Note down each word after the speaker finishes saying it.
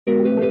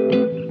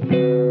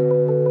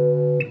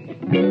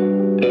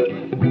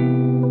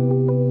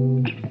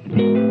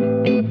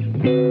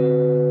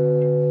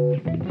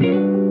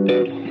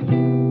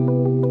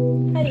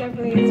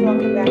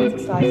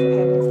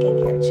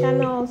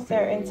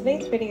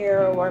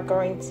video, we're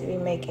going to be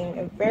making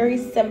a very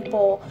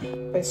simple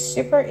but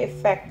super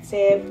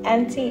effective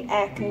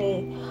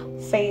anti-acne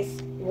face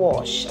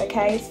wash.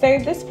 Okay, so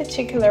this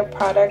particular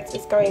product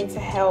is going to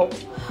help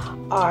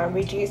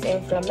reduce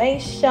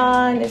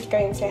inflammation. It's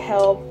going to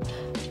help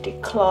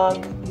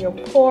declog your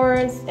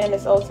pores, and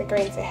it's also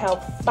going to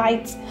help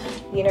fight,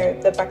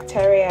 the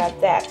bacteria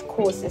that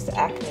causes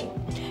acne.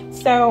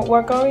 So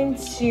we're going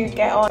to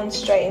get on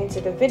straight into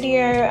the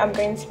video. I'm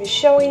going to be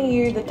showing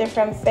you the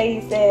different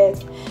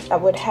phases that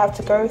would have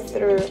to go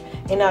through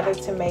in order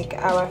to make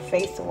our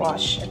face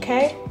wash.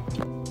 Okay,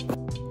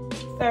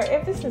 so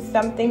if this is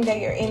something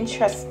that you're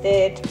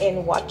interested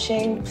in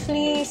watching,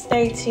 please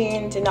stay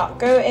tuned. Do not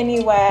go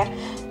anywhere.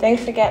 Don't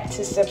forget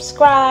to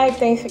subscribe.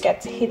 Don't forget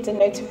to hit the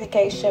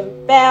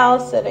notification bell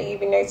so that you'll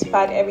be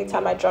notified every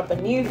time I drop a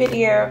new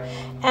video.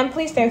 And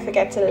please don't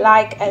forget to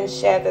like and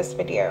share this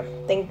video.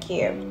 Thank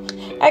you.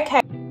 Okay.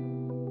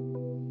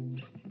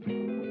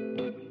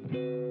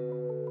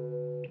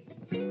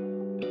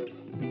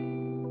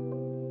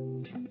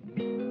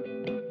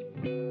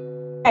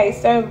 Okay,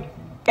 so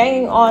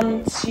getting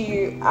on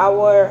to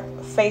our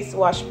face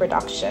wash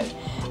production.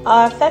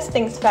 First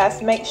things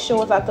first, make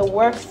sure that the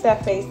work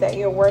surface that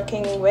you're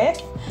working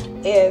with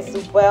is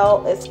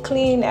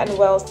clean and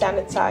well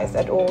sanitized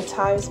at all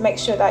times. Make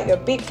sure that your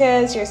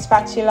beakers, your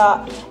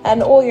spatula,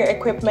 and all your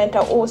equipment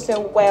are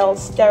also well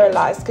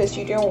sterilized, because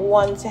you don't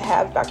want to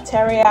have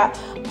bacteria,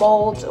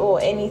 mold,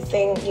 or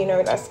anything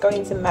that's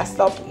going to mess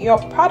up your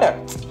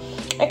product.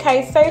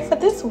 Okay, so for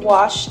this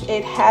wash,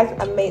 it has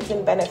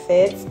amazing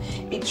benefits.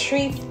 It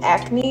treats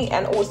acne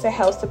and also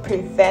helps to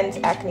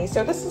prevent acne.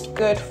 So this is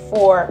good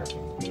for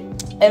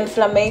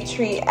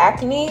inflammatory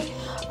acne,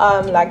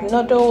 like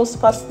nodules,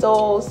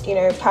 pustules,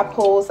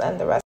 papules, and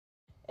the rest.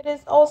 It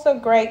is also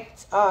great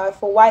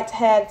for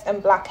whiteheads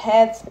and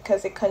blackheads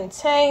because it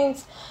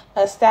contains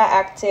a star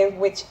active,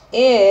 which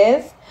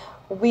is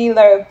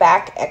willow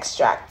bark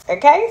extract.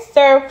 Okay,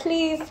 so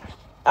please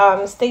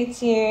stay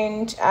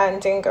tuned and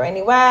don't go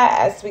anywhere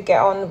as we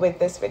get on with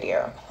this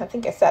video. I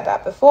think I said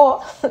that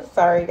before.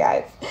 Sorry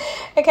guys.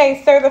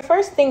 Okay, so the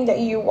first thing that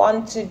you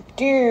want to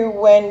do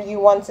when you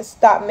want to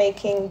start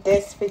making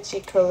this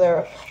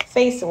particular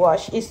face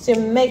wash is to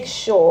make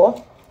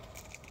sure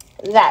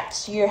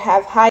that you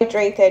have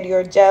hydrated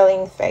your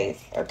gelling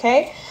face.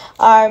 Okay,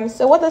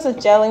 so what does a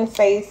gelling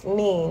face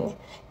mean?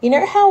 You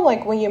know how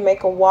like when you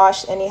make a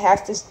wash and it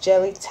has this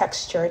jelly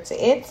texture to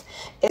it?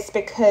 It's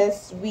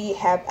because we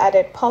have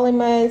added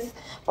polymers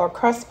or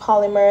cross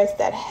polymers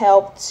that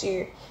help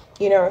to,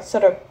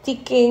 sort of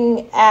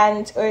thicken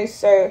and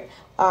also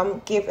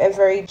give a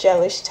very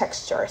gelish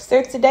texture.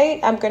 So today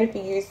I'm going to be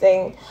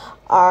using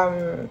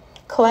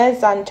clear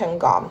xanthan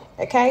gum.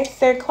 Okay,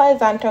 so clear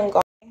xanthan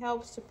gum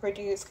helps to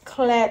produce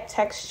clear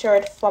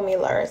textured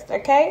formulas.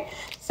 Okay,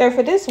 so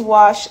for this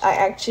wash I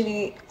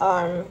actually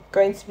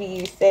going to be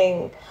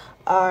using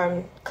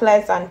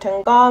clear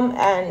xanthan gum,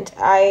 and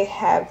I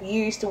have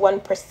used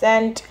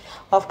 1%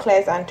 of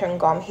clear xanthan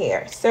gum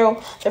here.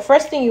 So the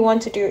first thing you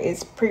want to do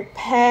is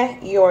prepare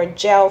your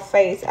gel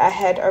face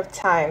ahead of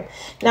time.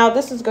 Now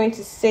this is going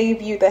to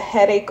save you the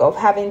headache of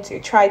having to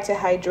try to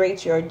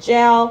hydrate your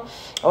gel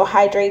or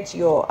hydrate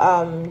your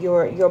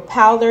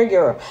powder,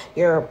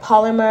 your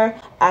polymer,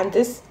 and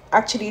this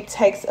actually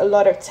takes a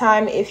lot of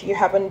time if you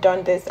haven't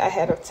done this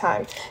ahead of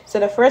time. So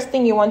the first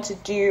thing you want to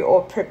do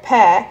or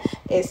prepare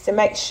is to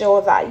make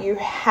sure that you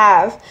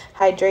have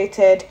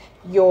hydrated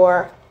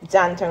your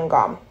xanthan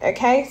gum.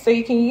 Okay, so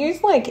you can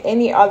use like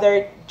any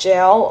other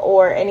gel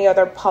or any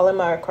other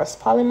polymer across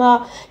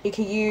polymer. You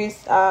can use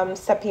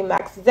Sepi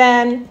Max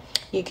Zen.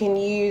 You can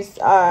use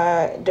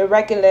the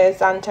regular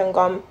xanthan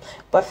gum,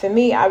 but for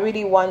me I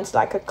really want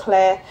like a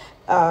clear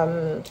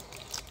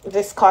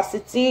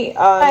viscosity.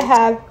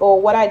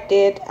 What I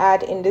did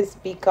add in this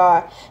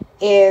beaker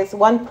is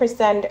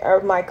 1%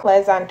 of my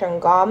clear xanthan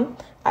gum.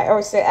 I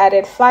also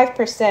added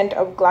 5%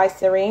 of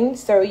glycerin.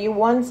 So you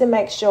want to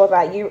make sure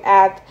that you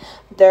add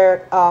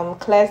the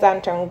clear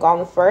xanthan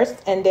gum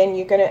first, and then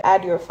you're going to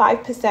add your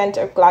 5%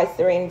 of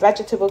glycerin,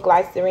 vegetable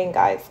glycerin,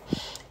 guys,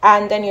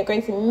 and then you're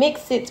going to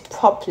mix it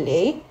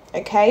properly.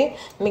 Okay,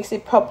 mix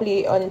it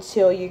properly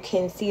until you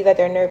can see that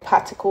there are no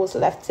particles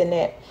left in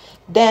it.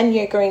 Then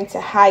you're going to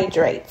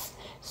hydrate.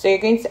 So you're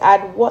going to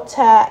add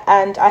water,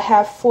 and I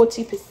have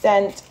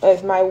 40%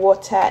 of my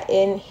water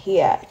in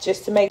here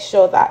just to make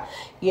sure that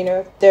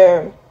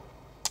the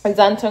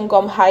xanthan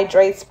gum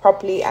hydrates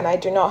properly and I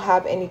do not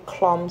have any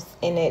clumps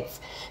in it.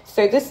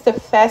 So this is the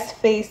first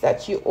phase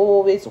that you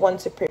always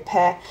want to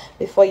prepare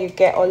before you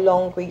get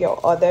along with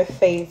your other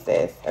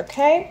phases.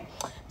 Okay,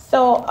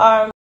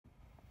 so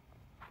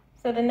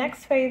so the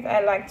next phase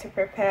I like to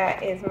prepare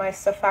is my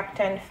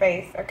surfactant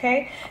phase.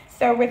 Okay,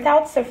 so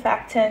without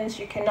surfactants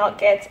you cannot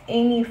get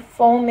any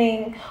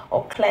foaming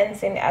or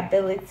cleansing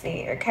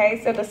ability. Okay,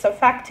 so the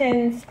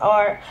surfactants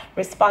are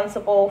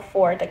responsible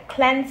for the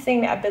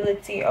cleansing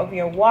ability of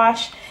your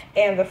wash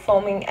and the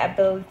foaming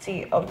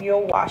ability of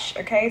your wash.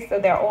 Okay,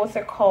 so they're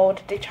also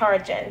called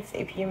detergents,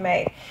 if you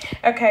may.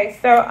 Okay,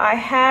 so I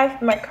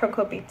have my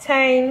cocoa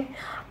betaine,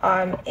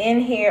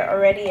 in here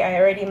already. I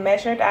already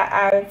measured that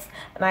out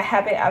and I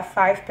have it at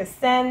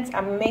 5%.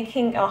 I'm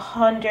making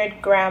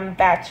 100-gram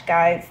batch,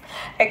 guys.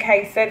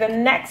 Okay, so the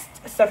next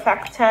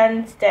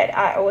surfactant that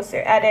I also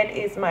added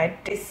is my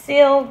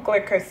dicyl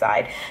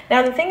glycoside.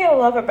 Now the thing I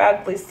love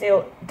about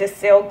dicyl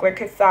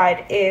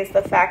glycoside is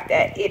the fact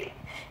that it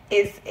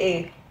is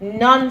a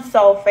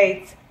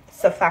non-sulfate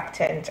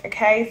surfactant.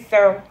 Okay,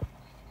 so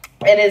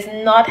it is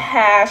not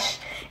harsh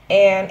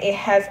and it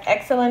has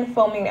excellent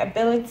foaming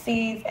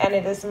abilities and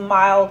it is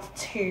mild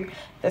to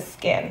the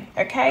skin.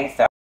 Okay,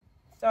 so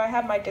I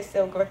have my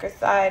dicyl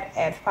glycoside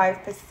at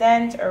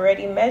 5%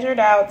 already measured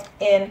out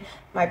in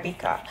my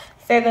beaker.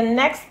 So the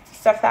next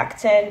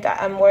surfactant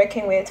that I'm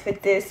working with for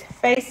this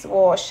face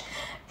wash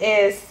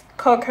is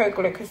cocoa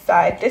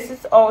glycoside. This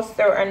is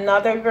also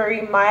another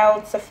very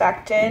mild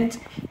surfactant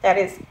that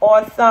is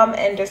awesome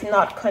and does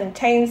not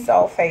contain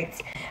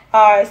sulfates.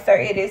 So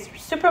it is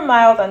super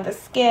mild on the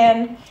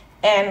skin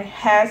and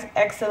has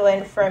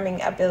excellent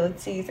firming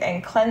abilities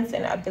and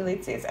cleansing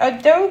abilities.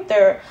 Although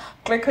the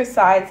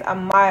glycosides are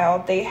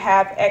mild, they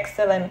have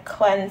excellent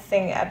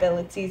cleansing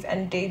abilities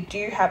and they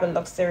do have a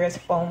luxurious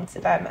foam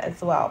to them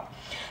as well.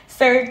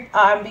 So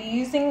I'll be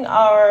using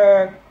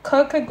our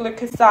cocoa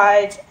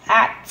glycoside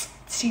at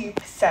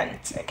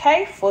 2%,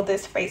 okay, for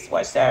this face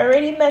wash. So I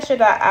already measured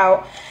that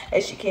out.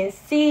 As you can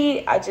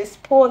see, I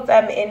just poured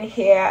them in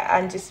here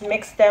and just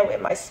mixed them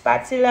with my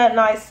spatula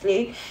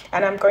nicely,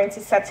 and I'm going to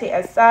set it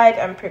aside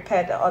and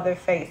prepare the other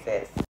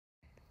faces.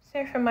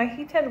 So for my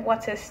heated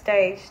water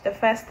stage, the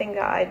first thing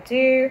that I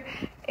do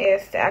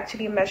is to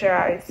actually measure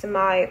out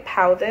my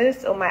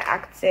powders or my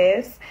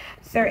actives.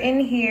 So in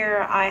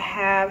here I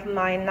have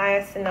my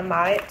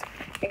niacinamide.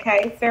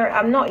 Okay, so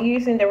I'm not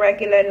using the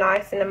regular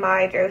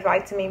niacinamide or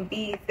vitamin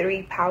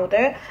B3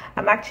 powder.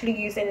 I'm actually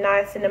using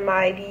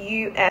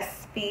niacinamide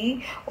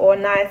USP or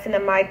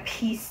niacinamide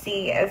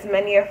PC, as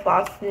many of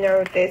us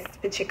know this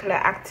particular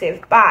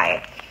active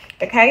by.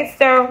 Okay,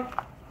 so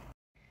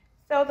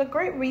the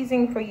great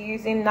reason for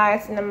using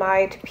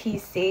niacinamide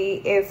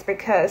PC is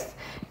because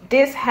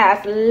this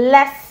has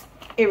less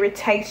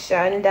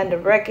irritation than the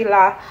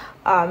regular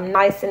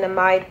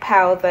niacinamide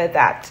powder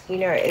that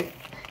is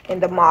in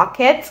the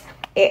market.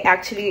 It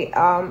actually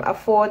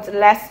affords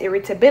less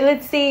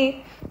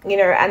irritability,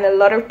 and a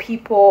lot of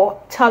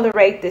people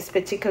tolerate this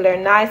particular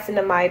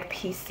niacinamide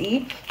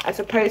PC as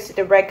opposed to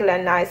the regular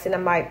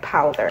niacinamide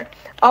powder.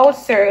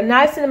 Also,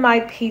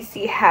 niacinamide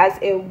PC has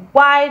a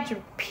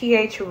wide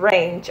pH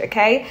range,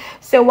 okay?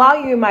 So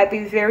while you might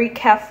be very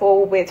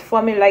careful with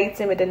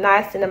formulating with the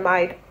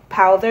niacinamide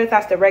powder,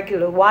 that's the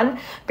regular one,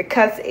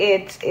 because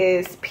it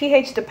is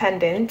pH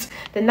dependent,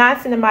 the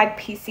niacinamide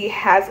PC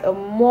has a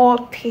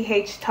more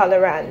pH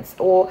tolerance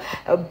or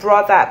a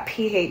broader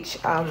pH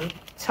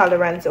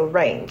tolerance or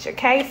range.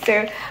 Okay,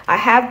 so I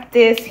have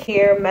this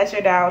here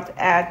measured out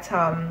at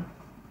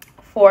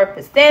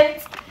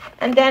 4%,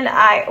 and then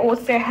I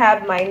also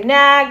have my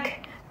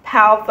NAG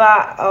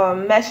powder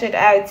measured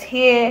out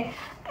here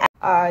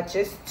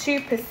just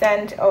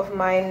 2% of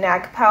my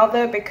NAG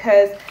powder,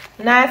 because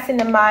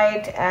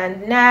niacinamide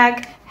and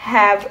NAG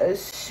have a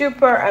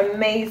super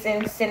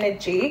amazing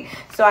synergy.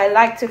 So I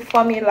like to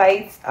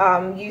formulate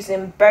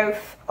using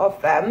both of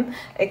them,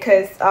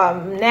 because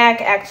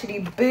NAG actually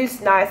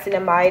boosts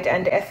niacinamide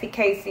and the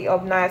efficacy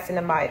of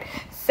niacinamide.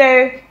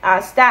 So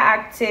star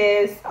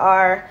actives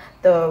are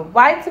the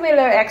white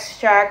willow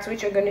extract,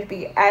 which you're going to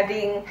be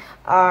adding,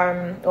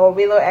 or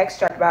willow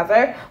extract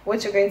rather,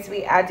 which we're going to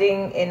be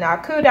adding in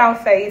our cool down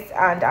phase,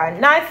 and our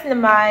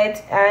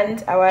niacinamide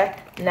and our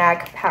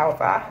NAG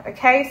powder.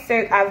 Okay,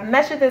 so I've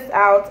measured this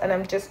out and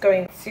I'm just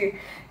going to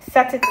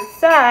set it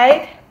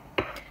aside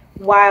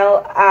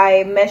while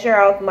I measure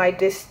out my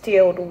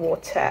distilled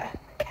water.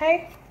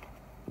 Okay,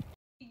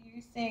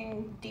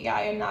 using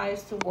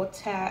deionized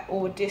water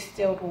or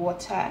distilled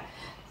water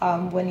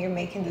when you're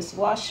making this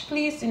wash.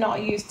 Please do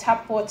not use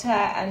tap water,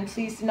 and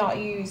please do not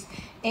use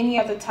any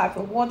other type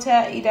of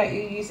water. Either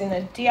you're using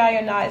a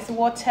deionized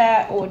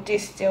water or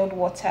distilled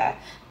water,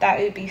 that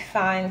would be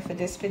fine for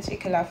this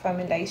particular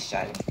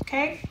formulation.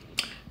 Okay,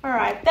 all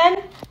right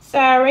then. So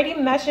I already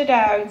measured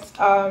out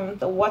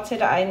the water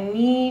that I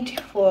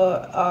need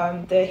for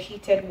the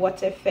heated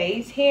water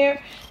phase here.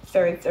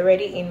 So it's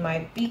already in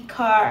my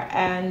beaker,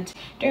 and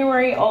don't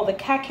worry, all the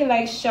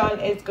calculation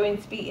is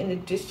going to be in the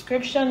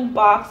description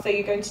box, so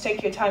you're going to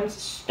take your time to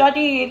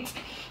study it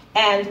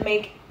and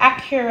make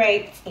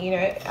accurate,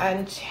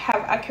 and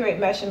have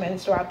accurate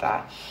measurements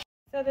rather.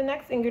 So the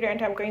next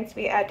ingredient I'm going to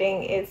be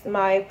adding is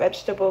my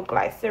vegetable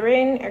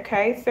glycerin.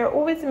 Okay, so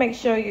always make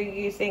sure you're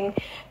using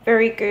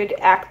very good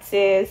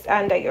actives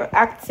and that your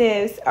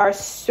actives are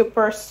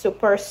super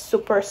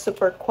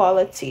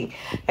quality.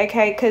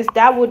 Okay, because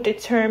that will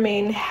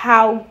determine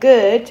how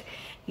good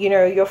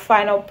your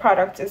final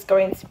product is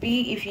going to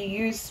be. If you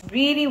use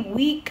really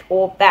weak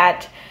or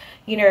bad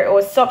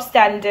or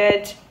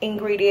substandard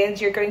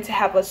ingredients, you're going to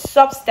have a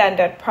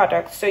substandard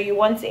product. So you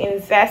want to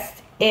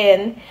invest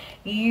in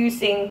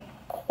using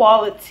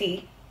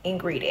quality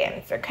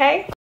ingredients.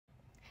 Okay,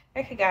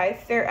 Okay guys,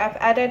 so I've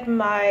added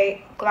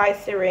my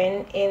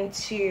glycerin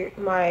into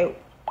my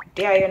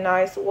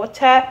deionized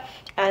water,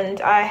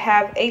 and I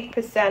have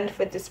 8%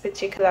 for this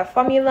particular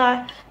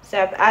formula. So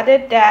I've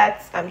added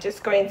that. I'm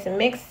just going to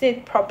mix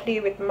it properly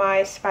with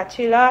my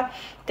spatula.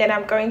 Then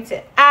I'm going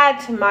to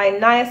add my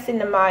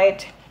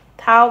niacinamide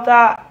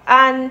powder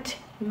and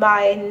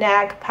my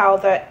nag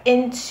powder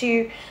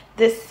into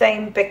this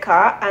same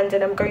beaker, and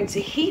then I'm going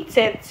to heat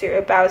it to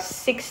about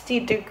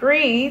 60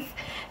 degrees.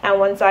 And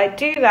once I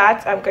do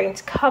that, I'm going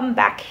to come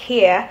back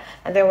here,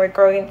 and then we're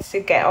going to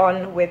get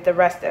on with the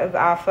rest of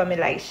our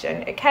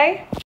formulation.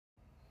 Okay,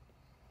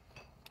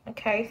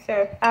 so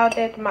I've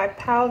added my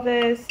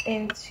powders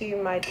into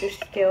my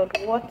distilled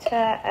water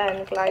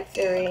and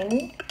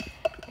glycerin.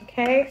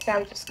 Okay, so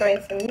I'm just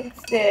going to mix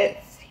it.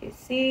 You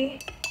see,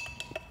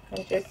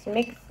 I'm just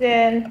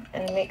mixing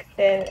and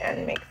mixing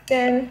and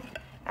mixing,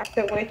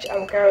 after which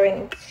I'm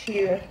going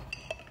to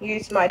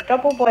use my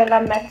double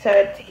boiler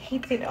method to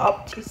heat it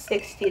up to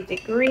 60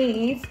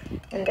 degrees,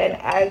 and then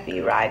I'll be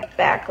right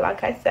back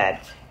like I said.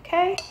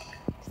 Okay,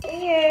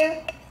 see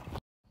you.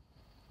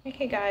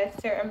 Okay guys,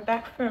 so I'm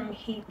back from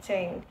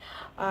heating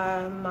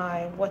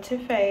my water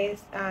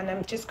phase, and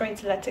I'm just going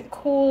to let it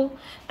cool.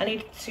 I need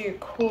it to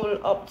cool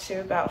up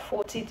to about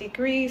 40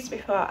 degrees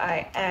before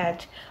I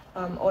add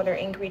other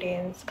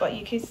ingredients. But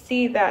you can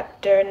see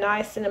that the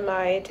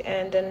niacinamide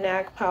and the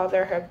nag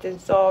powder have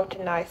dissolved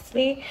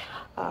nicely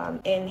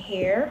in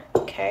here.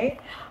 Okay,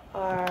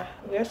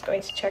 we're just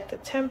going to check the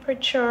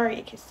temperature.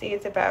 You can see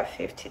it's about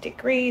 50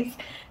 degrees,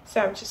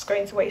 so I'm just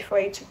going to wait for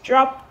it to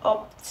drop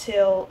up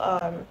till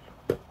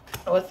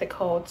what's it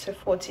called, to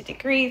 40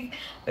 degrees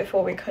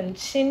before we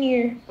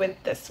continue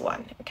with this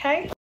one.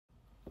 Okay,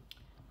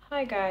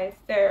 hi guys,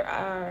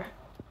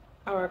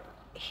 our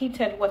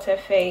heated water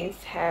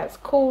phase has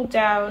cooled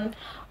down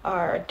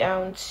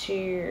down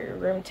to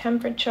room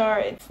temperature.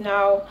 It's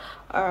now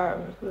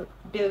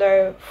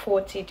below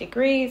 40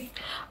 degrees.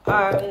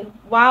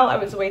 While I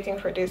was waiting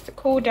for this to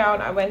cool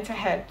down, I went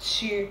ahead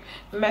to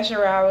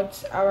measure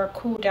out our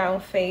cool down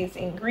phase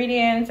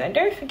ingredients. And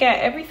don't forget,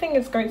 everything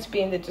is going to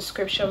be in the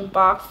description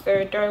box,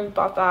 so don't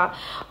bother.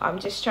 I'm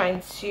just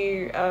trying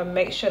to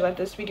make sure that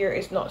this video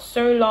is not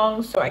so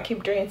long, so I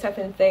keep doing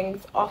certain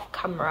things off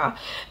camera,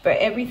 but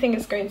everything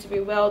is going to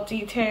be well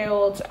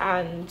detailed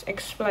and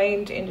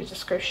explained in the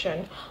description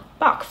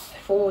box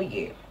for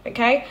you.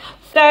 Okay,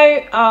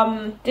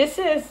 so this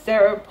is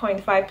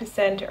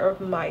 0.5%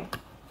 of my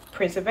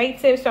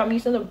preservative, so I'm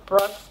using a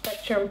broad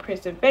spectrum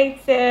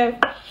preservative.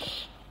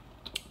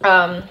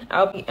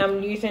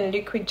 I'm using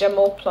liquid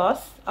Gemmol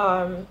Plus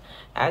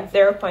at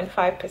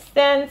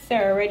 0.5%, so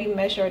I already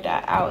measured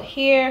that out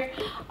here.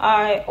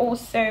 I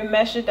also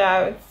measured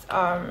out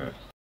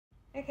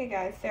okay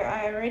guys, so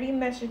I already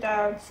measured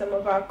out some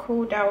of our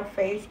cool down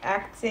phase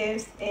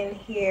actives in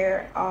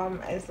here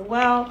as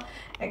well.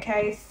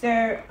 Okay,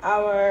 so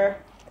our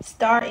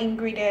star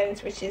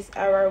ingredients, which is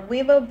our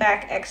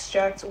wheelerback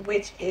extract,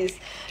 which is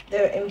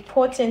the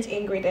important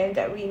ingredient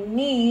that we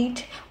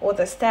need, or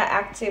the star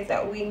active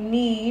that we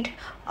need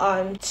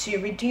to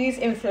reduce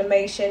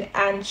inflammation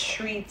and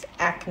treat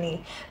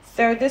acne.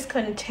 So this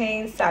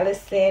contains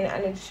salicin,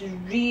 and it's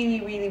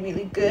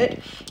really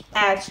good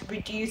at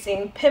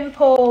reducing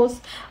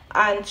pimples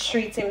and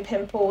treating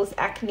pimples,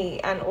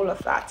 acne, and all of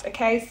that.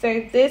 Okay,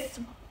 so this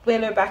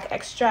wheelerback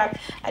extract,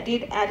 I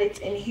did add it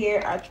in here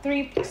at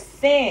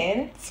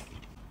 3%.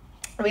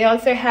 We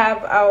also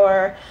have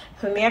our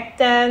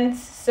humectants,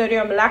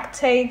 sodium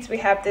lactate. We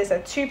have this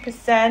at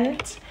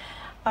 2%.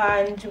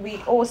 And we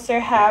also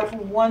have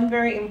one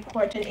very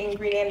important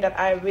ingredient that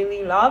I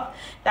really love,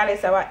 that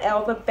is our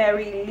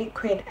elderberry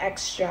liquid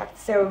extract.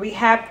 So we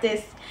have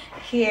this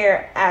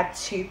here at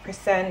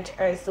 2%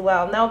 as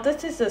well. Now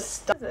this is a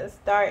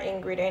star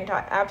ingredient.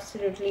 I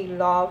absolutely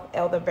love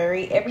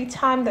elderberry. Every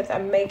time that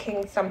I'm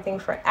making something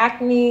for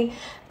acne,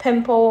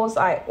 pimples,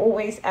 I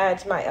always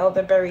add my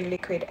elderberry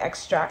liquid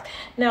extract.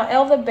 Now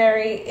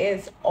elderberry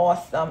is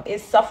awesome. It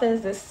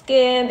softens the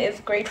skin. It's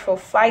great for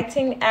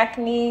fighting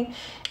acne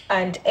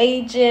and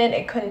aging.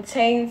 It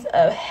contains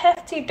a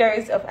hefty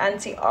dose of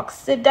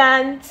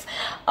antioxidants.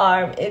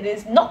 It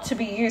is not to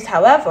be used,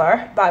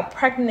 however, by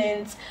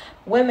pregnant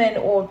women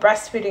or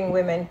breastfeeding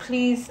women.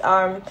 Please,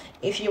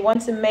 if you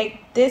want to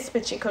make this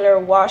particular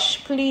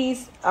wash,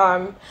 please,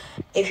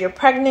 if you're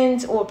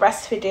pregnant or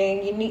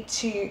breastfeeding, you need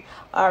to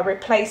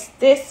replace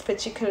this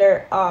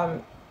particular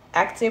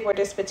active or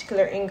this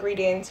particular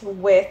ingredient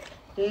with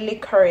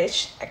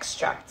licorice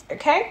extract.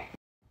 Okay,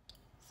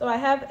 so I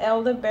have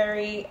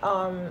elderberry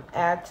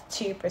at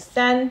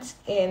 2%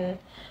 in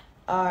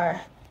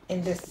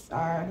this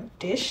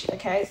dish.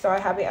 Okay, so I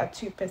have it at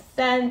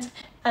 2%,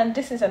 and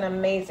this is an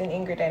amazing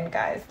ingredient,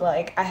 guys.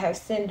 Like, I have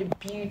seen the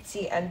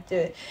beauty and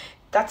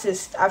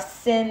I've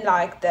seen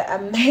like the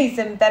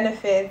amazing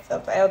benefits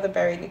of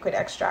elderberry liquid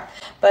extract.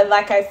 But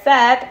like I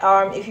said,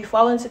 if you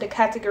fall into the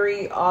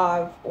category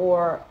of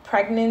or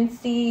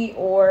pregnancy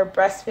or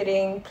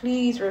breastfeeding,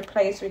 please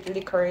replace with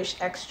licorice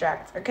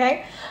extract.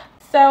 Okay,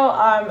 so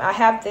I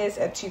have this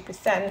at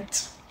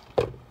 2%.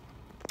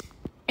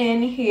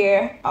 in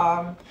here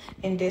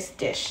in this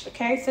dish.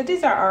 Okay, so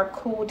these are our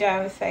cool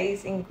down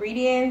phase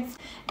ingredients,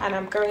 and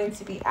I'm going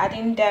to be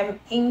adding them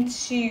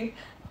into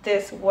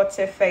this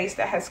water phase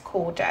that has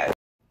cooled down.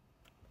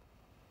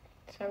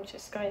 So I'm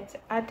just going to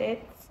add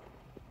it.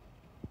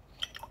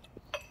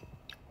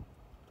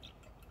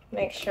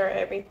 Make sure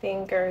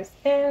everything goes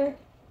in,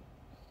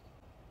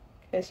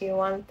 because you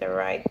want the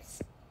right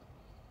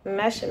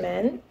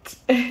measurement.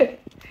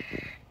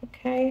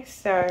 Okay,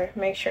 so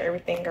make sure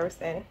everything goes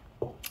in.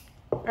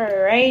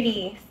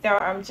 Alrighty, so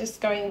I'm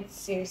just going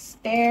to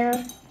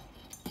stir.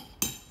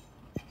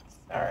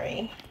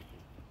 Sorry.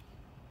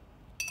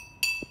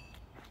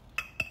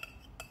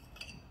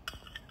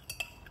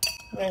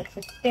 I'm going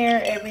to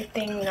stir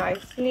everything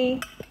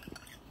nicely.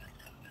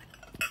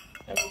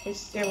 Let me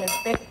just zoom a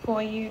bit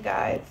for you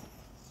guys.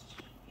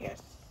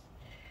 Yes.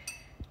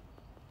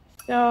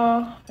 So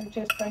I'm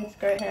just going to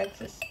go ahead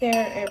to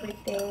stir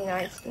everything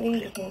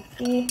nicely. You can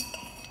see.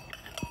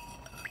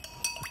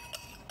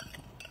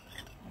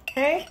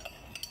 Okay.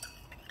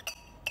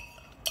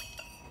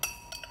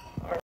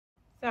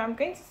 So I'm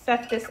going to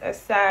set this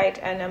aside,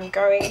 and I'm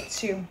going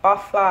to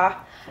buffer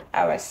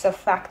our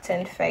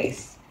surfactant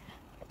phase.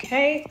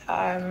 Okay.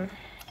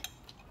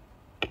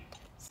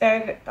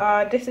 So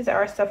this is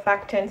our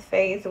surfactant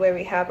phase, where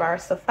we have our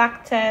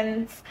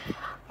surfactants,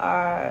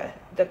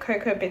 the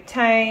cocoa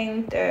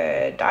betaine,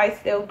 the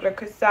diacetyl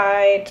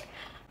glucoside,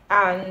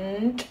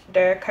 and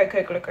the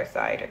cocoa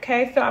glucoside.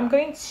 Okay, so I'm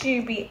going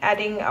to be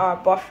adding our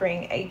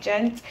buffering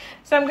agent.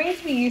 So I'm going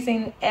to be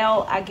using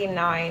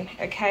L-arginine.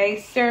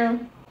 Okay, so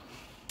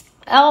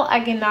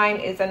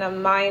L-arginine is an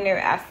amino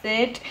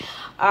acid,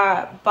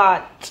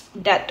 but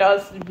that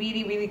does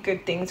really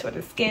good things for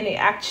the skin. It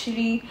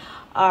actually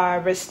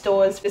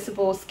restores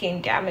visible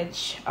skin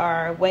damage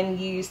when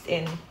used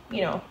in,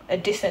 you know, a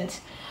decent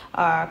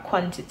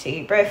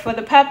quantity. But for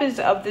the purpose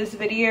of this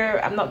video,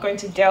 I'm not going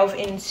to delve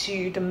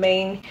into the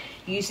main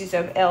uses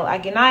of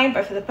L-arginine,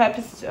 but for the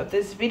purposes of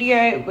this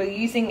video, we're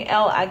using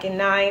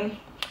L-arginine,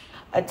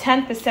 a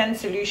 10%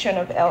 solution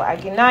of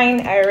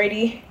L-arginine. I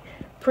already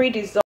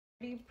pre-dissolved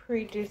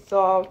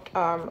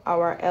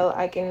our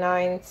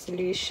L-arginine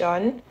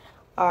solution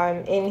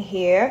in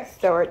here,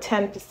 so our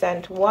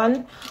 10%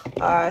 one.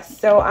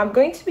 So I'm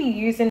going to be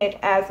using it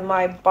as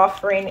my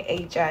buffering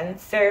agent.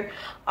 So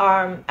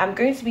I'm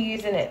going to be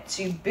using it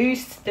to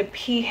boost the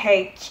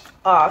pH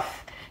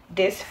of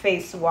this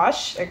face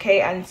wash,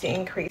 okay, and to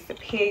increase the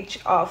pH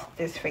of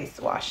this face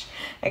wash.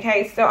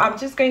 Okay, so I'm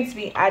just going to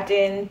be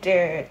adding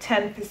the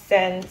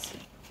 10%,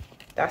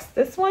 that's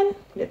this one,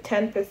 the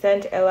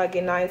 10%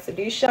 L-arginine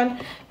solution.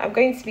 I'm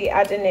going to be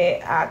adding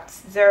it at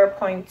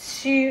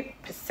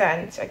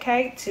 0.2%,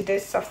 okay, to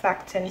this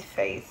surfactant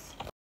phase.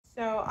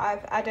 So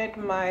I've added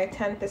my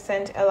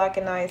 10%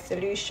 L-arginine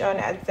solution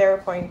at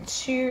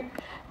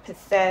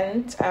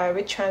 0.2%,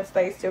 which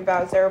translates to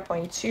about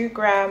 0.2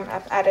 gram.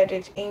 I've added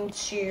it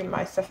into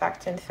my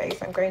surfactant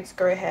phase. I'm going to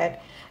go ahead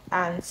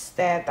and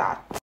stir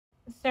that.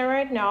 So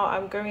right now I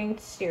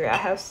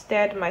have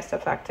stirred my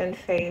surfactant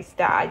phase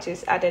that I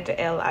just added the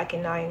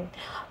L-arginine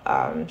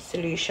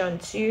solution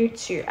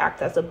to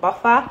act as a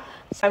buffer.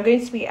 So I'm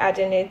going to be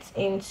adding it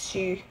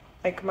into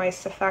like my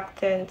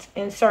surfactant,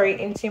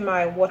 into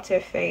my water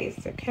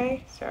phase.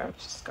 Okay, so I'm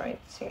just going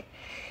to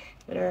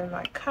lower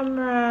my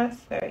camera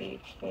so you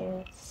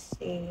can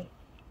see.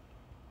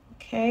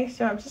 Okay,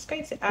 so I'm just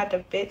going to add a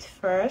bit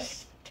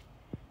first,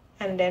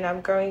 and then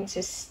I'm going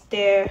to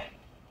stir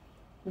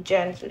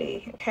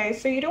gently. Okay,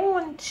 so you don't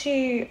want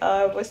to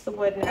what's the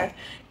word now,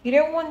 you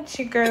don't want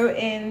to go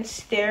in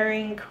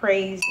stirring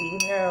crazy,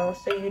 no,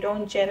 so you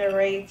don't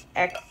generate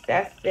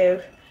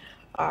excessive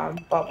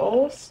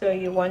bubbles. So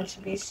you want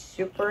to be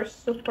super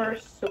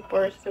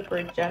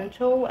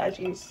gentle as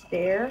you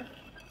stir.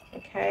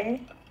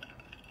 Okay,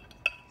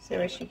 so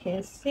as you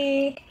can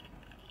see,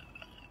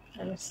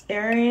 I'm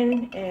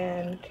stirring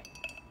and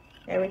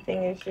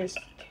everything is just,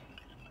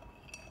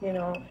 you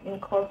know,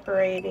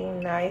 incorporating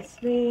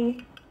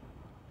nicely.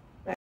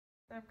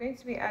 I'm going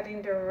to be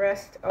adding the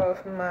rest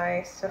of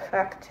my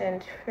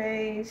surfactant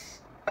phase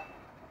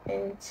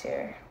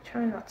into,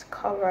 try not to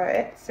cover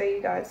it so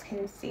you guys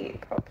can see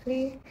it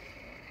properly.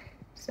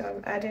 So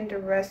I'm adding the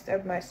rest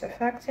of my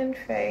surfactant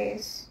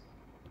phase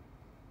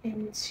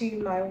into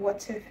my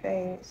water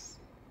phase.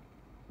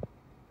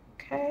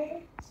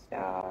 Okay,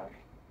 so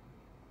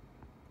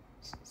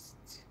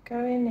just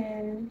going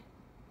in.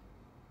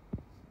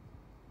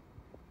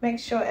 Make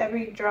sure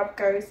every drop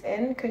goes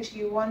in, because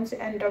you want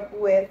to end up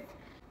with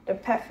the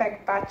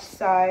perfect batch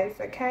size.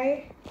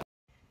 Okay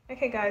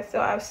guys, so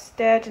I've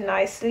stirred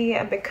nicely,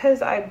 and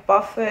because I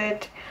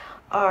buffered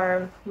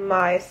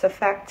my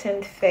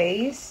surfactant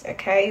phase,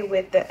 okay,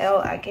 with the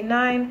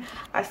L-arginine,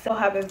 I still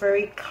have a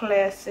very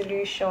clear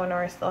solution,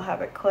 or I still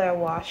have a clear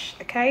wash.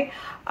 Okay,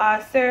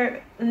 so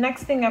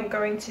next thing I'm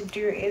going to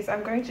do is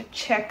I'm going to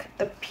check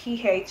the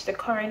pH, the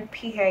current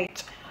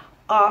pH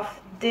of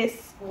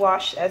this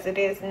wash as it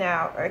is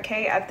now.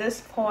 Okay, at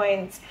this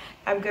point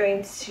I'm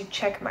going to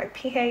check my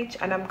pH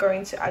and I'm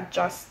going to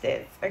adjust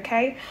it.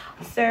 Okay,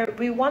 so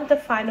we want the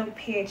final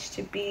pH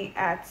to be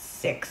at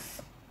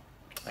 6.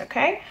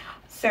 Okay,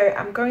 so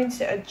I'm going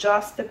to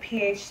adjust the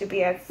pH to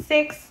be at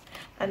 6,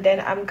 and then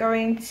I'm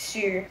going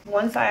to,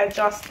 once I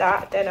adjust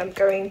that, then I'm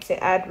going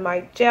to add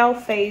my gel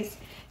phase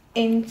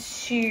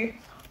into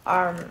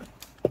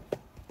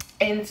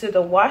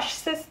the wash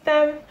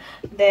system.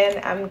 Then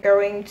I'm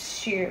going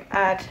to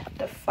add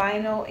the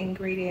final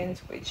ingredient,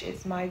 which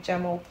is my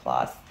Gemo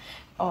Plus,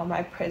 or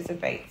my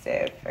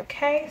preservative.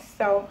 Okay,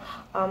 so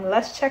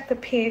let's check the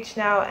pH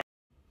now.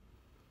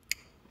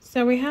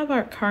 So we have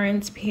our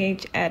current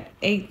pH at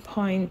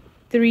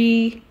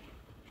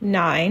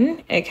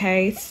 8.39.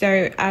 Okay,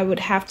 so I would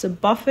have to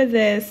buffer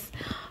this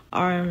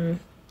to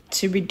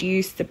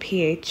reduce the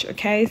pH.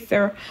 Okay,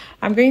 so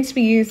I'm going to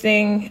be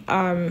using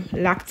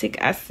lactic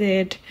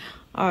acid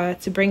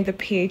to bring the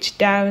pH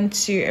down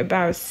to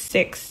about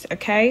 6.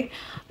 Okay,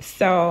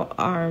 so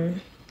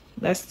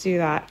let's do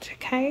that.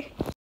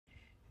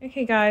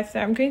 Okay guys,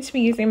 so I'm going to be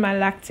using my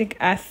lactic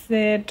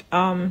acid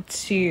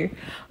to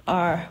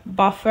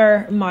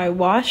buffer my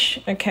wash,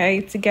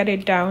 okay, to get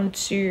it down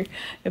to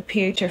a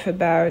pH of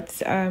about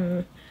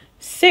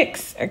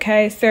 6.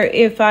 Okay, so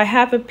if I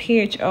have a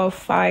pH of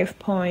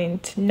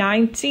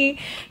 5.90,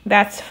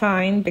 that's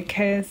fine,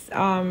 because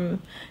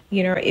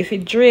you know, if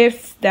it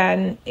drifts,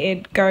 then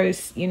it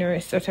goes, you know,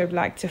 sort of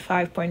like to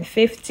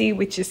 5.50,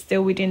 which is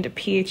still within the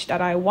pH that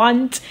I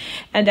want.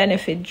 And then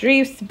if it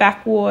drifts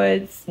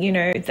backwards, you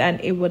know, then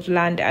it would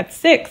land at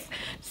 6.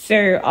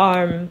 So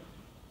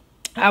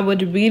I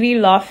would really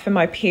love for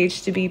my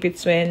pH to be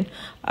between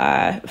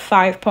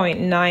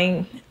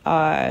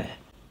 5.9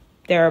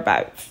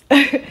 thereabouts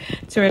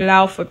to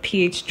allow for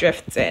pH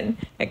drifting.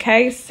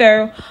 Okay,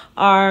 so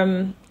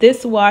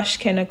this wash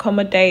can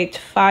accommodate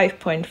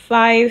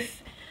 5.5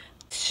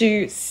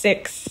 to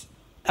 6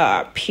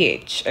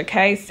 pH.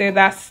 Okay, so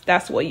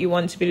that's what you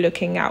want to be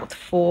looking out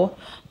for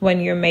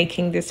when you're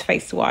making this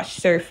face wash.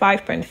 So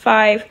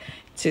 5.5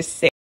 to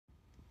 6.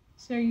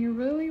 So you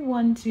really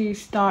want to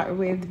start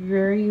with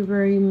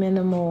very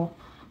minimal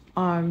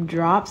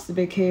drops,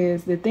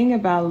 because the thing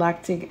about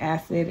lactic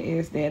acid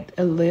is that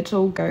a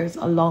little goes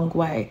a long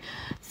way.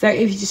 So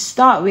if you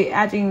start with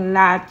adding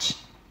large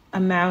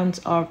amounts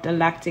of the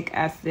lactic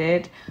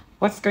acid,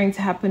 what's going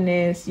to happen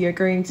is you're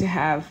going to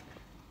have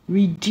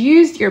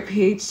reduced your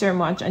pH so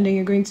much, and then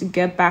you're going to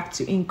get back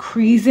to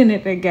increasing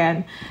it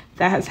again.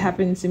 That has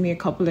happened to me a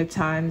couple of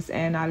times,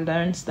 and I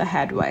learned the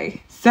hard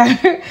way. So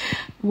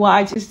what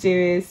I just do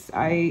is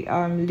I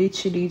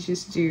literally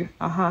just do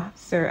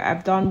so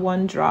I've done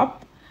 1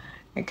 drop.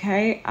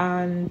 Okay,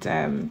 and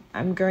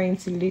I'm going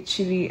to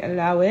literally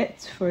allow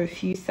it for a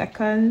few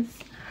seconds,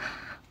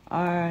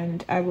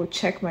 and I will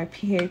check my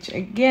pH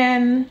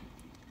again,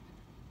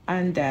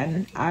 and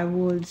then I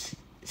would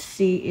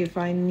see if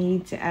I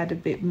need to add a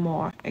bit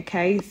more.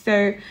 Okay,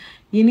 so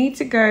you need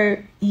to go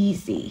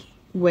easy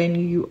when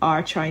you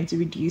are trying to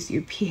reduce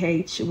your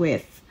pH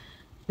with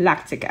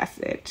lactic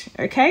acid.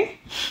 Okay,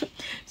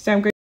 so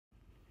I'm going.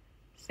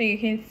 So you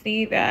can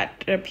see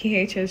that the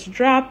pH has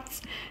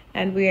dropped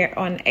and we're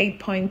on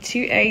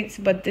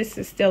 8.28, but this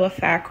is still a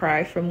far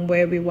cry from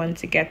where we want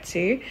to get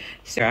to.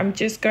 So I'm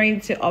just going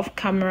to off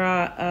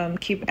camera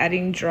keep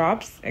adding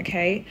drops,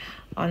 okay,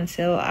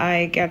 until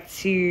I get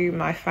to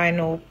my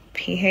final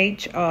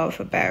pH of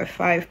about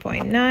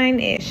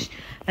 5.9-ish,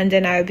 and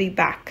then I'll be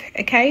back.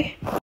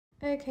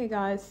 Okay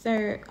guys,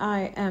 so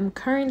I am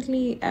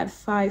currently at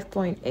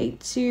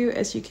 5.82,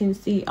 as you can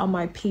see on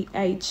my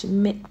pH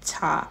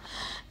meter.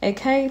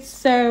 Okay,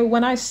 so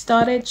when I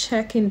started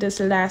checking this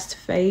last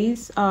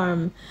phase,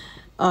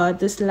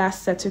 this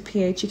last set of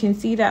pH, you can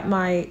see that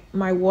my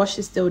wash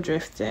is still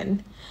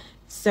drifting.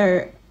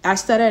 So I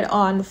started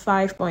on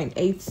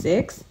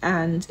 5.86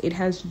 and it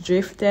has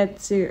drifted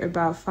to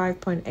about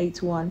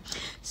 5.81.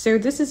 So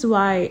this is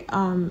why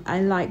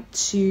I like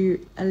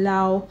to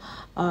allow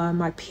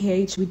my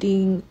pH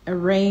within a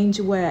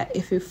range where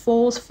if it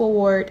falls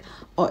forward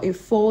or it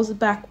falls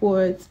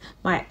backwards,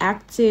 my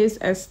actives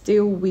are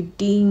still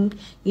within,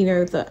 you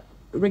know, the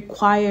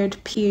required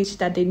pH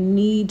that they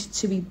need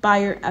to be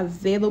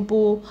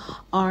bioavailable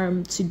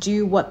to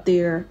do what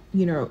they're,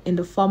 you know, in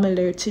the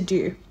formula to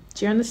do.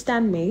 Do you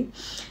understand me?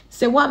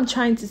 So what I'm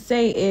trying to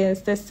say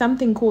is there's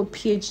something called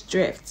pH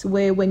drift,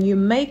 where when you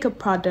make a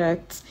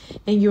product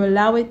and you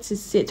allow it to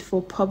sit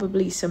for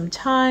probably some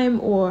time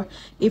or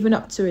even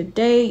up to a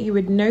day, you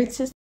would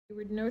notice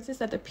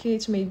that the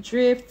pH may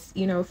drift,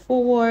 you know,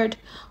 forward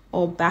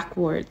or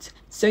backwards.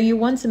 So you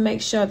want to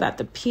make sure that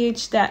the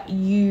pH that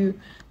you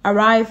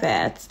arrive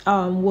at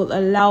will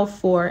allow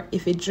for,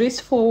 if it drifts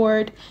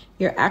forward,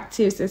 your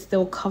actives are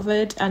still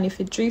covered, and if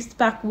it drifts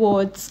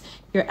backwards,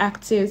 your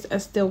actives are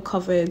still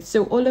covered.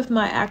 So all of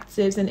my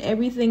actives and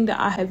everything that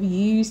I have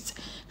used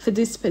for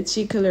this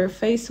particular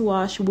face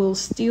wash will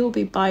still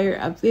be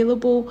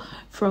bioavailable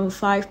from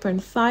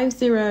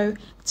 5.50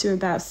 to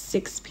about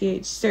 6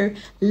 pH. So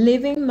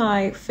leaving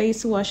my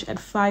face wash at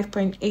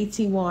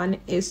 5.81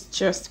 is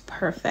just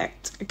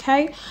perfect.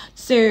 Okay,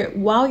 so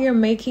while you're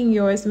making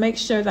yours, make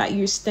sure that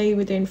you stay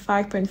within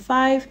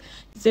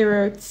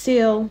 5.50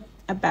 till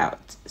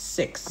about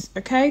 6.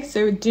 Okay,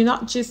 so do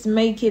not just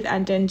make it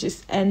and then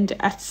just end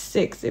at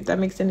 6, if that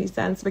makes any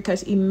sense,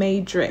 because it may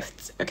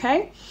drift.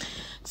 Okay,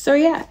 so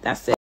yeah,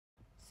 that's it.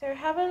 So I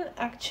haven't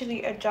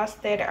actually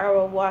adjusted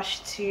our wash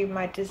to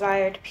my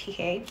desired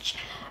pH.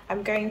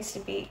 I'm going to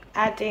be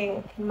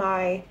adding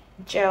my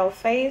gel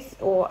phase,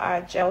 or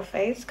our gel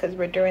phase, because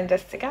we're doing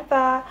this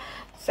together.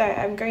 So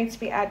I'm going to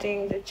be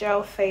adding the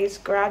gel phase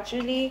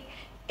gradually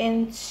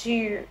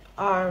into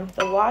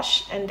the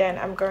wash, and then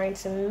I'm going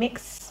to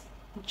mix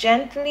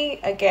gently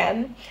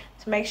again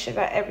to make sure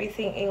that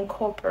everything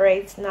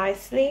incorporates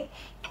nicely.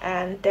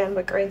 And then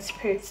we're going to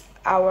put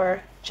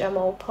our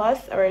Gemmol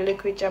Plus, our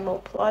liquid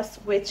Gemmol Plus,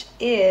 which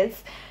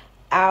is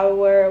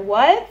our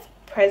what?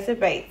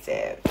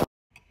 Preservative.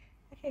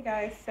 Okay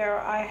guys,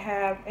 so I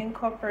have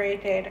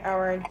incorporated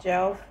our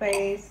gel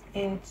phase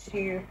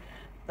into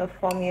the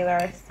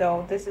formula.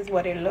 So this is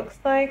what it looks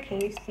like. Can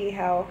you see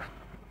how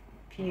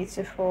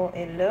beautiful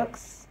it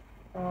looks?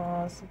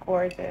 Oh, it's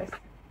gorgeous.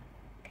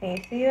 Can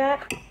you see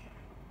that?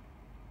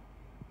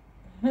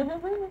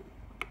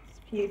 It's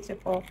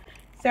beautiful.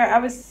 So I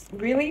was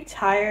really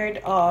tired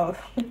of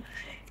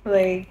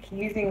like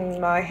using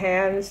my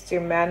hands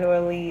to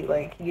manually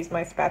like use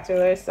my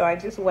spatula, so I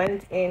just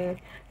went in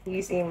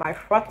using my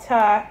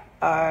frotter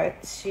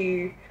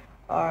to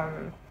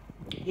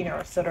you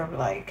know, sort of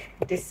like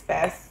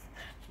disperse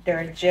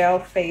their gel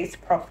phase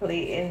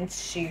properly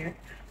into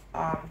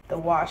the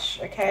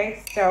wash.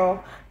 Okay,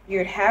 so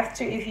you'd have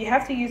to, if you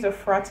have to use a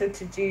frotter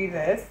to do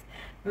this,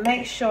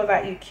 make sure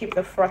that you keep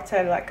the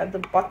frotter like at the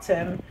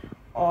bottom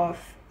of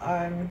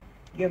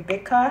your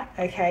beaker,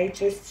 okay,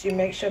 just to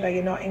make sure that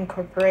you're not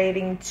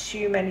incorporating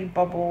too many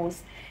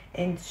bubbles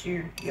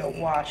into your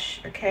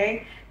wash.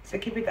 Okay, so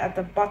keep it at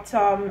the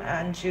bottom.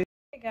 And just,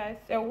 hey guys,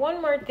 so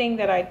one more thing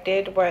that I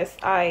did was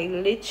I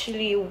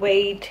literally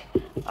weighed,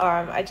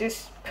 I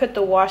just put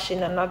the wash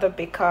in another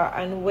beaker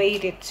and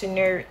weighed it to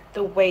know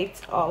the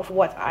weight of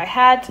what I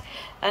had,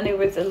 and it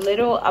was a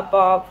little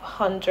above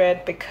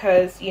 100,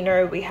 because you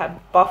know we had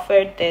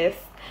buffered this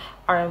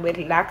with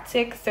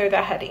lactic, so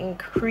that had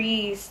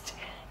increased,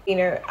 you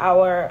know,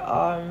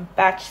 our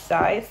batch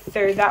size.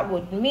 So that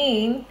would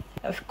mean,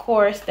 of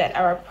course, that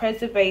our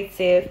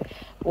preservative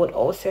would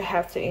also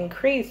have to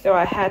increase. So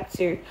I had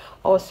to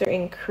also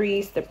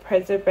increase the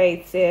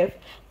preservative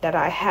that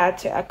I had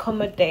to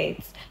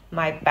accommodate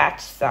my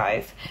batch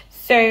size.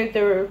 So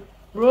the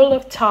rule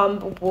of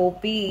thumb will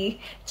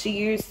be to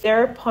use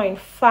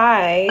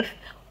 0.5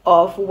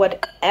 of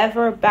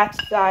whatever batch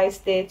size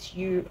that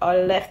you are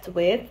left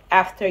with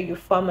after you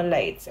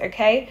formulate.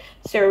 Okay,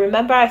 so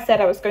remember I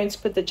said I was going to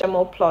put the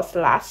Gemmol Plus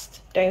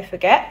last, don't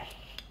forget.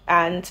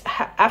 And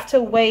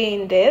after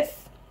weighing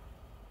this,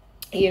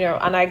 you know,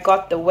 and I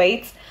got the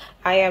weight,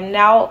 I am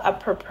now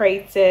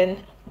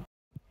appropriating,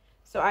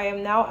 so I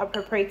am now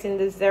appropriating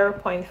the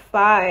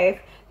 0.5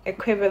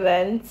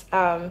 equivalent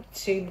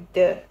to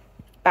the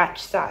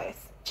batch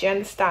size. Do you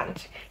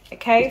understand?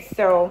 Okay,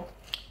 so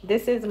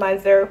this is my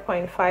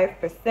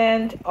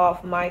 0.5%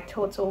 of my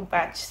total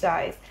batch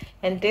size,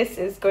 and this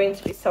is going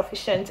to be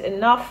sufficient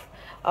enough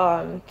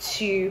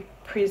to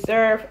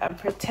preserve and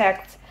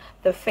protect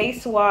the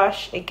face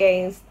wash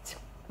against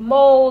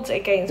mold,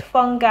 against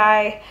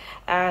fungi,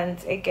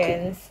 and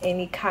against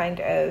any kind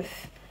of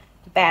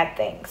bad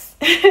things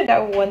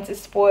that want to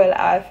spoil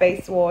our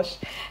face wash.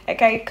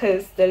 Okay,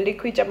 because the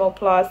liquid Gemmol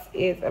Plus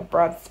is a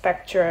broad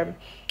spectrum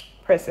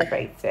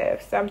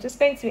preservative. So I'm just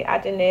going to be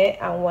adding it,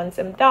 and once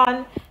I'm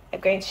done, I'm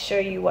going to show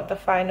you what the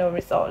final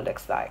result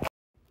looks like.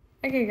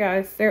 Okay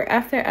guys, so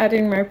after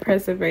adding my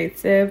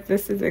preservative,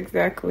 this is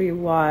exactly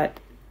what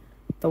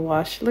the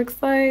wash looks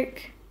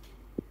like.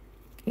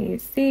 Can you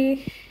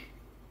see?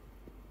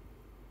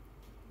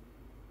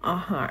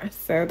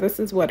 So this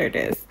is what it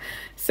is.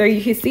 So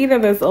you can see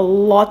that there's a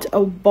lot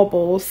of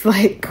bubbles,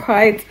 like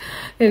quite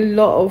a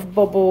lot of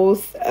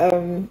bubbles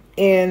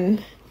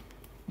in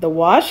the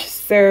wash.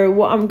 So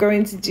what I'm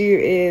going to do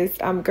is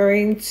I'm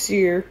going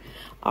to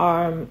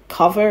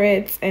cover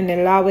it and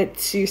allow it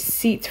to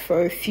sit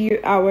for a few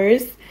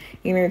hours,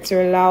 you know,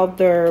 to allow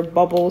the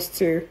bubbles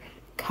to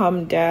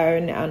come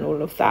down and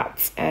all of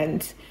that,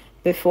 and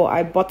before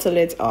I bottle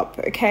it up.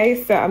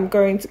 Okay, so I'm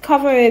going to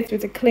cover it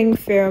with a cling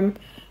film,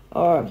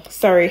 or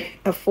sorry,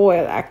 a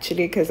foil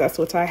actually, because that's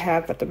what I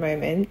have at the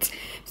moment.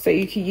 So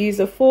you can use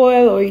a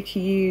foil or you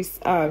can use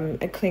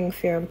a cling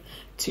film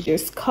to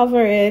just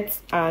cover it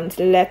and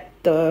let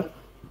the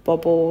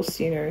bubbles,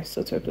 you know,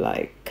 sort of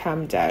like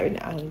calm down,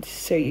 and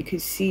so you can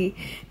see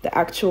the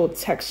actual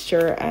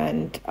texture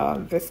and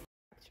this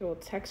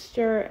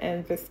texture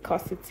and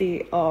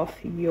viscosity of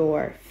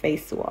your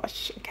face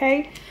wash.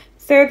 Okay,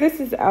 so this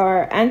is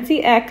our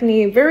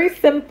anti-acne, very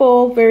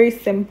simple, very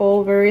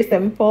simple, very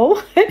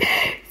simple.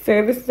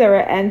 So this is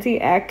our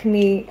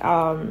anti-acne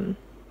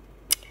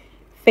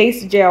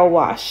face gel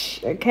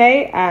wash,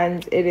 okay,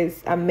 and it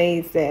is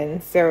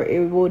amazing. So it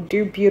will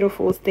do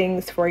beautiful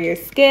things for your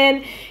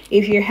skin.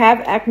 If you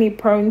have acne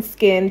prone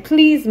skin,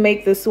 please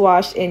make this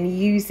wash and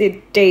use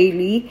it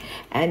daily,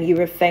 and you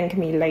will thank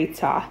me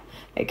later.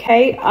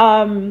 Okay,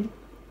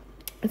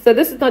 so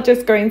this is not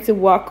just going to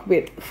work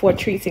for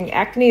treating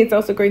acne, it's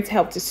also going to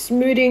help to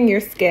smoothing your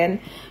skin.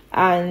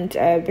 And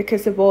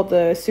because of all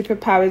the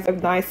superpowers of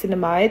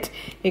niacinamide,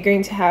 you're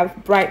going to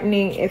have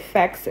brightening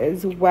effects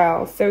as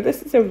well. So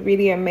this is a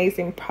really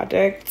amazing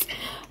product,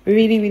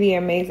 really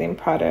amazing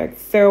product.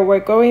 So we're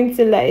going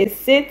to let it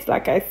sit,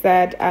 like I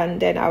said,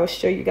 and then I will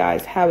show you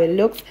guys how it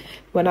looks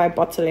when I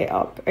bottle it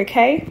up.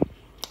 Okay,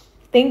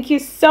 thank you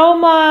so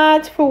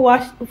much for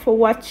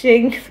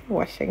watching.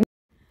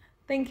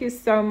 Thank you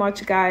so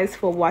much, guys,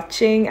 for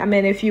watching. I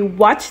mean, if you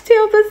watched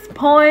till this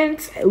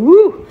point,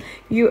 woo,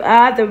 you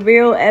are the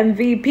real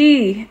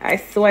MVP, I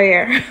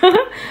swear.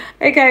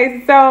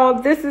 Okay, so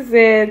this is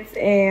it.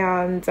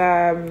 And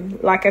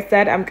like I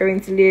said, I'm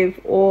going to leave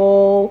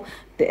all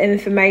the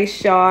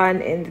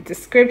information in the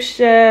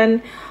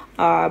description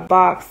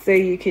box so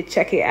you could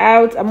check it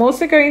out. I'm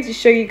also going to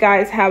show you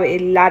guys how it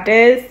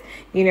lathers,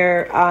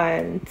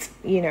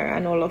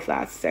 and all of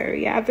that. So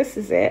yeah, this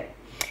is it.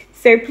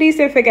 So please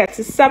don't forget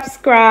to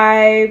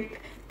subscribe,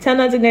 turn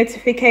on the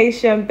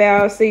notification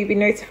bell so you'll be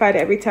notified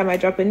every time I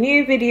drop a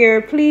new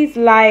video. Please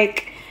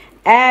like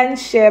and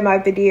share my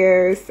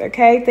videos.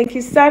 Okay, thank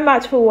you so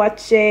much for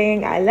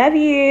watching. I love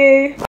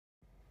you.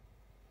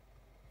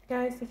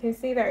 Guys, you can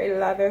see that it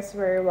lathers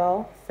very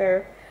well.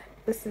 So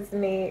this is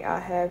me.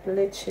 I have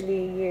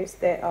literally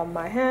used it on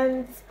my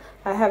hands.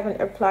 I haven't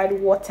applied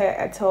water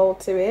at all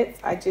to it.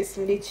 I just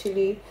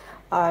literally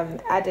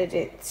added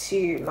it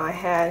to my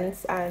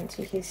hands, and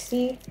you can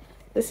see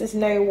this is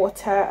no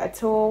water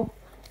at all,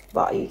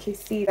 but you can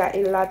see that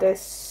it lathers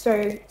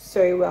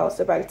so well.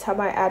 So by the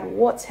time I add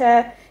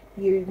water,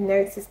 you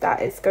notice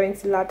that it's going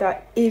to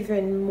lather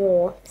even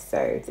more.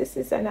 So this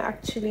is an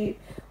actually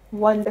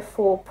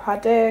wonderful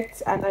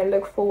product, and I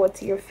look forward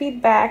to your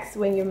feedbacks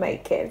when you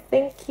make it.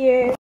 Thank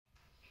you.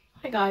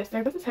 Hi guys,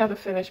 so this is how the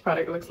finished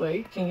product looks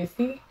like. Can you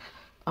see?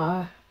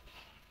 So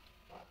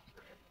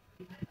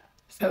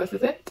this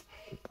is it.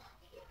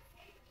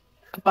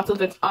 I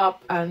bottled it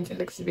up and it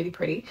looks really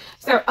pretty.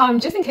 So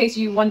just in case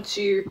you want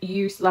to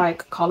use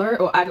like color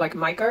or add like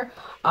mica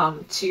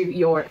to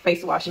your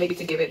face wash, maybe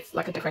to give it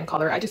like a different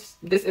color, this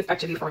is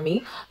actually for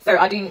me, so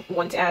I didn't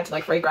want to add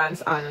like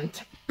fragrance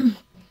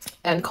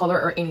and color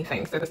or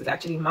anything, so this is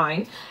actually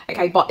mine.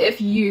 Okay, but if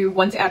you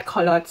want to add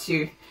color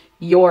to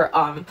your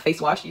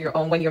face wash, your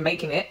own, when you're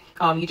making it,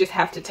 you just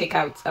have to take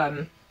out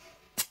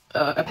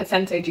a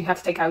percentage. You have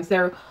to take out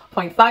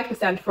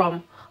 0.5%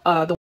 from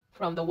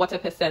the water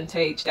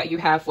percentage that you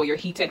have for your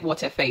heated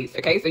water face.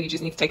 Okay, so you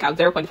just need to take out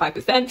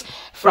 0.5%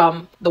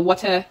 from the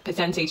water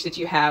percentage that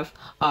you have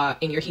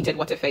in your heated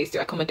water face to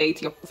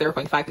accommodate your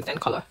 0.5%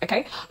 color.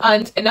 Okay,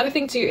 and another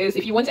thing too is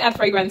if you want to add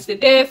fragrance to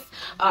this,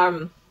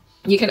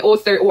 you can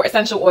also, or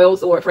essential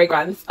oils or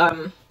fragrance,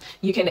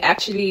 you can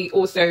actually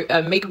also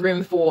make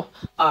room for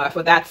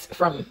that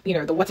from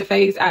the water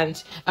phase.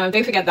 And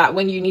don't forget that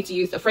when you need to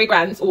use a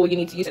fragrance or you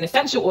need to use an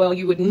essential oil,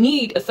 you would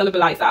need a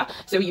solubilizer.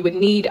 So you would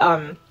need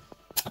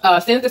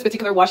since this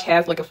particular wash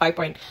has like a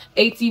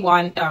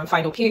 5.81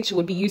 final pH,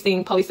 we'll be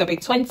using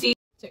polysorbate 20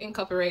 to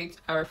incorporate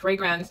our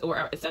fragrance or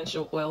our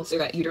essential oil so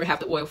that you don't have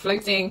the oil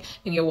floating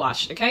in your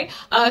wash. Okay,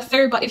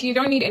 but if you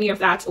don't need any of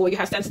that, or you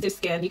have sensitive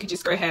skin, you could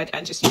just go ahead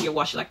and just use your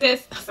wash like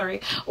this.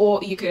 Sorry,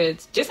 or you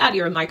could just add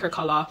your mica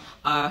color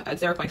at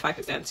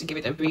 0.5% to give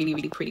it a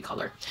really pretty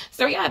color.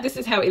 So yeah, this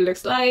is how it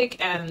looks like,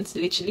 and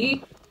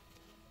literally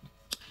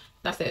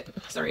that's it.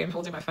 Sorry, I'm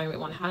holding my phone with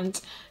one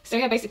hand. So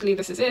yeah, basically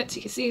this is it.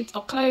 You can see it's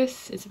up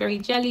close, it's very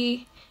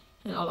jelly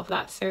and all of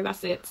that. So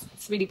that's it.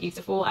 It's really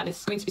beautiful, and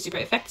it's going to be super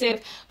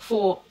effective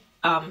for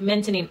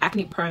maintaining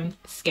acne prone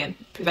skin,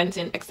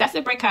 preventing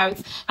excessive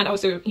breakouts, and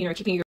also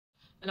keeping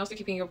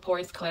your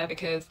pores clear,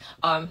 because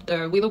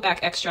the willowback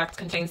extract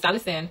contains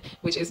salicin,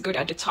 which is good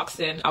at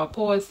detoxing our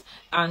pores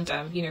and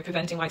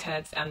preventing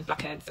whiteheads and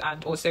blackheads,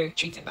 and also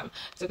treating them.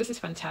 So this is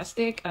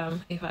fantastic.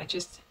 If I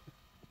just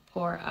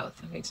pour out,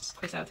 I'm going to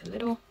squeeze out a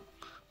little.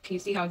 Can you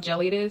see how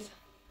jelly it is?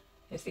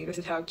 You see, this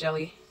is how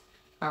jelly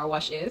our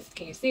wash is.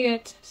 Can you see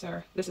it?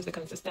 So this is the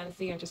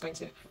consistency. I'm just going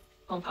to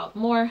pump out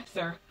more.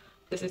 So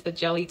this is the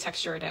jelly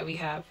texture that we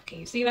have. Can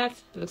you see that?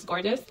 It looks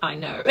gorgeous. I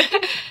know.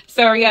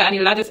 So yeah, and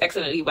it lathers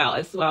excellently well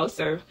as well.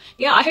 So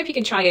yeah, I hope you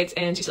can try it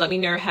and just let me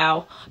know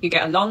how you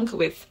get along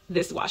with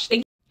this wash.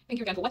 Thank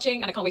you again for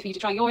watching, and I can't wait for you to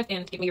try yours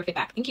and give me your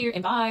feedback. Thank you,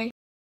 and bye.